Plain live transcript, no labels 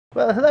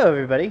Well, hello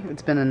everybody.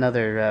 It's been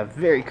another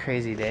very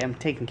crazy day. I'm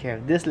taking care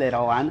of this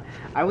little one.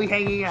 Are we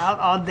hanging out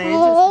all day,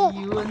 just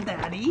you and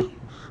Daddy?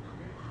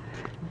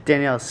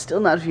 Danielle's still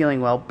not feeling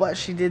well, but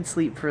she did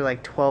sleep for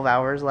like 12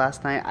 hours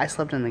last night. I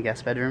slept in the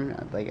guest bedroom,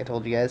 like I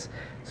told you guys,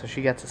 so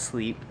she got to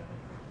sleep.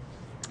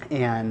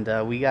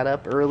 And we got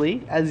up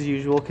early, as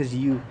usual, because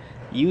you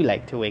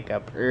like to wake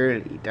up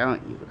early,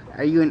 don't you?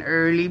 Are you an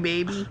early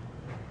baby?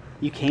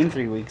 You came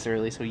 3 weeks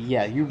early, so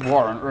yeah, you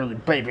are an early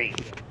baby.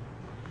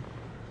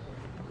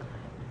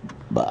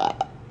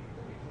 But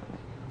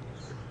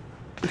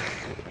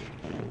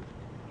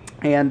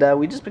and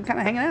we just been kind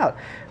of hanging out.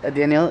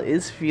 Danielle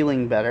is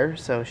feeling better,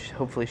 so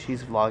hopefully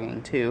she's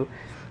vlogging too.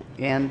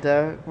 And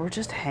we're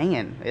just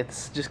hanging.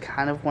 It's just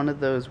kind of one of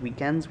those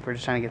weekends. We're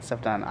just trying to get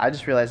stuff done. I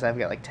just realized I've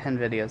got like 10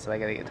 videos that I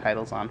gotta get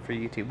titles on for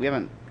YouTube. We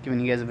haven't given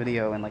you guys a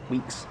video in like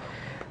weeks,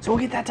 so we'll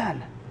get that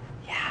done.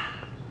 Yeah.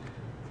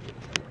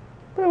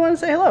 But I want to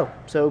say hello.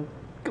 So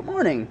good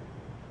morning,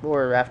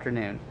 or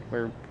afternoon,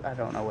 or I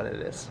don't know what it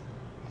is.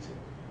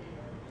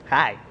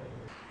 Hi.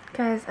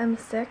 Guys, I'm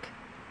sick,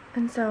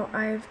 and so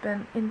I've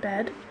been in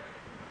bed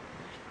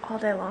all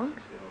day long,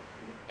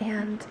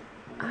 and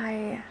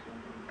I,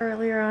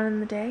 earlier on in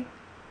the day,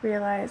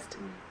 realized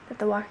that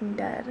The Walking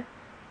Dead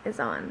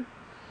is on,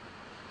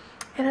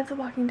 and it's a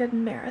Walking Dead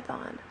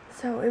marathon,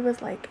 so it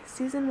was like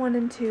season 1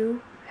 and 2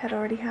 had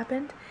already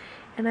happened,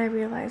 and I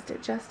realized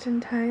it just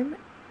in time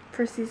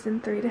for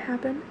season 3 to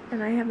happen,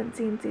 and I haven't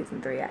seen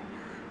season 3 yet,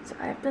 so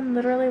I've been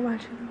literally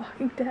watching The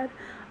Walking Dead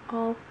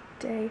all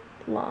day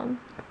long.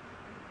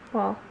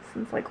 Well,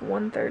 since like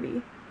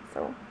 1:30,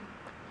 so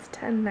it's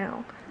 10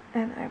 now,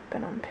 and I've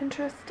been on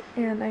Pinterest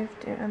and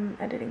I'm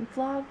editing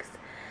vlogs.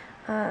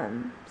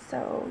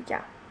 So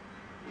yeah,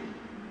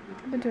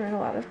 I've been doing a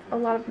lot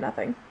of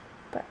nothing,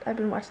 but I've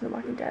been watching The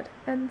Walking Dead,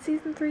 and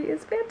season 3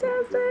 is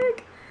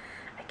fantastic.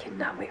 I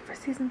cannot wait for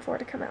season 4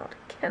 to come out.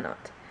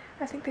 Cannot.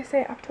 I think they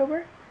say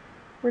October.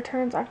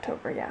 Returns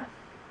October. Yeah.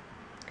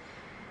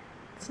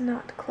 It's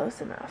not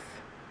close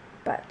enough,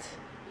 but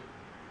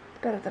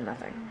better than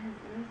nothing.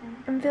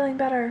 I'm feeling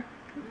better.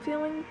 I'm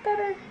feeling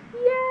better.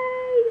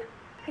 Yay!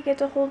 I get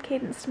to hold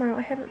Cadence tomorrow.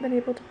 I haven't been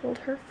able to hold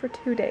her for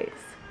 2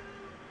 days.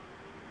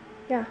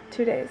 Yeah,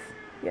 2 days.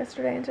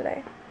 Yesterday and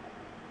today.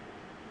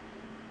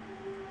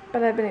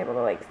 But I've been able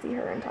to like see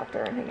her and talk to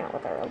her and hang out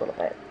with her a little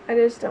bit. I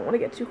just don't want to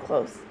get too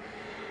close.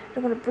 I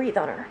don't want to breathe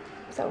on her.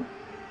 So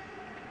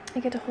I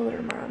get to hold her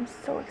tomorrow. I'm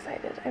so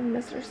excited. I've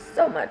missed her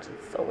so much.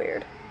 It's so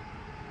weird.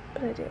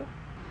 But I do.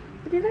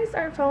 If you guys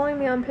aren't following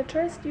me on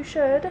Pinterest, you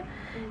should.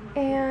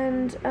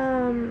 And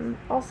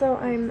also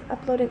I'm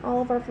uploading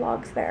all of our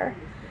vlogs there,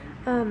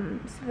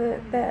 so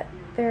that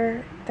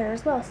they're there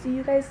as well. So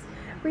you guys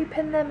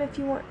repin them if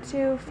you want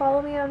to.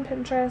 Follow me on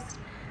Pinterest.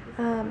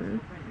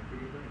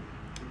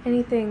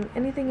 Anything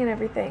and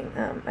everything.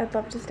 I'd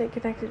love to stay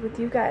connected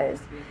with you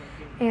guys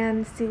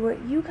and see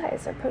what you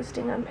guys are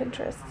posting on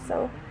Pinterest.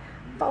 So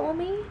follow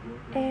me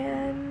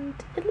and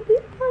it'll be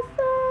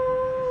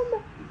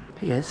awesome.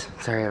 Hey guys,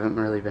 sorry I haven't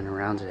really been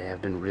around today.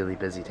 I've been really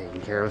busy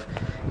taking care of,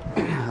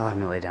 oh, I'm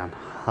gonna lay down,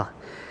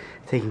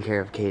 taking care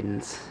of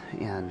Cadence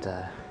and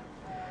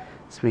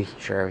just making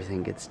sure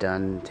everything gets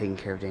done, taking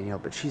care of Danielle,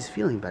 but she's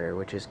feeling better,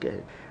 which is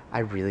good. I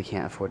really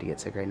can't afford to get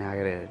sick right now. I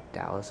gotta go to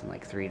Dallas in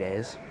like 3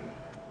 days,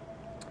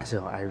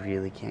 so I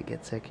really can't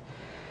get sick.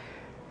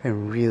 I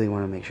really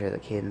want to make sure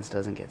that Cadence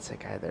doesn't get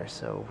sick either,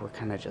 so we're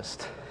kind of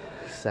just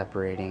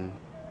separating.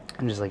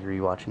 I'm just like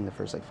rewatching the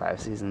first like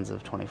 5 seasons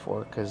of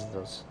 24 because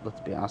those,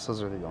 let's be honest,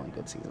 those are the only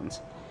good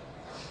seasons.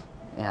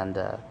 And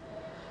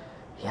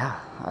yeah,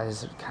 I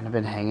just kind of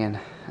been hanging.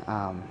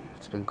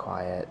 It's been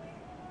quiet,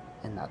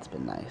 and that's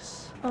been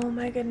nice. Oh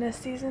my goodness,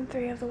 season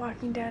 3 of The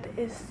Walking Dead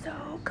is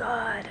so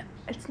good.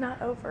 It's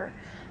not over,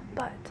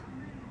 but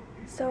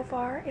so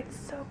far it's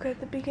so good.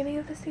 The beginning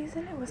of the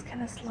season, it was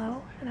kind of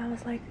slow, and I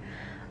was like,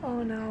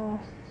 oh no,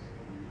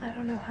 I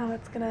don't know how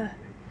it's gonna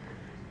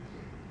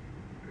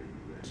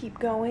keep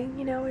going,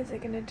 you know, is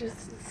it gonna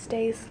just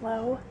stay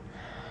slow?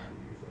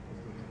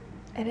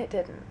 And it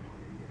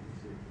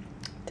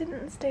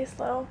didn't stay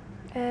slow,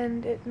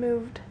 and it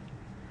moved,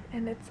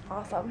 and it's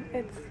awesome.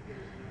 It's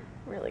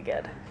really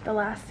good. The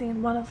last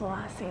scene, one of the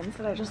last scenes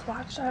that I just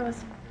watched, I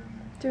was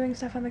doing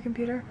stuff on the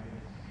computer,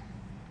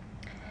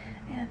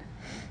 and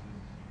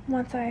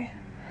once I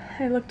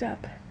looked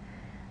up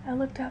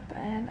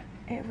and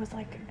it was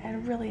like a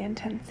really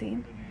intense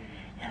scene,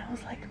 and I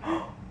was like,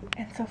 oh,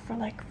 and so for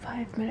like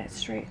 5 minutes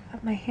straight,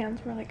 my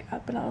hands were like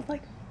up, and I was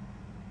like,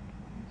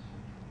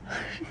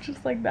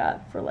 just like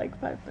that for like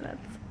 5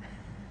 minutes,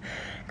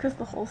 because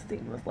the whole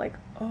scene was like,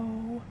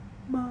 oh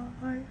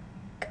my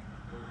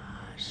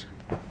gosh,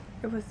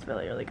 it was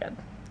really, really good.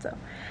 So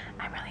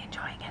I'm really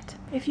enjoying it.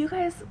 If you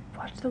guys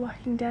watch The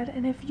Walking Dead,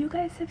 and if you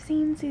guys have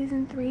seen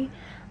season 3,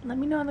 let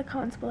me know in the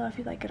comments below if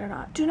you like it or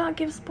not. Do not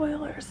give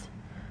spoilers,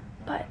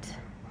 but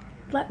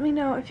let me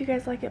know if you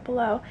guys like it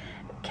below.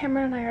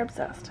 Cameron and I are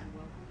obsessed,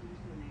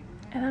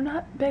 and I'm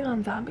not big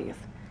on zombies,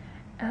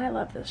 and I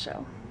love this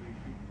show.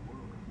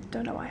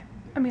 Don't know why.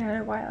 I mean, I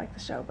know why I like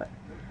the show, but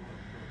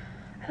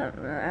I don't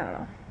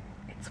know.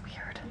 It's weird.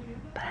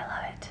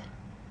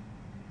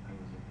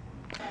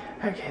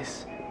 Alright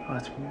guys, well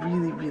it's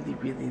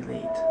really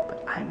late,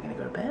 but I'm gonna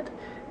go to bed,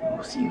 and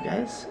we'll see you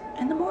guys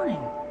in the morning.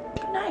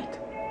 Good night.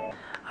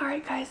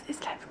 Alright guys, it's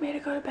time for me to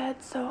go to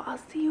bed, so I'll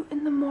see you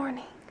in the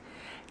morning.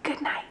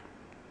 Good night.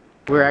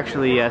 We're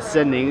actually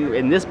sending,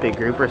 in this big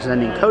group, we're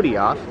sending Cody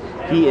off.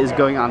 He is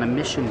going on a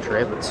mission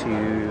trip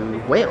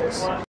to Wales.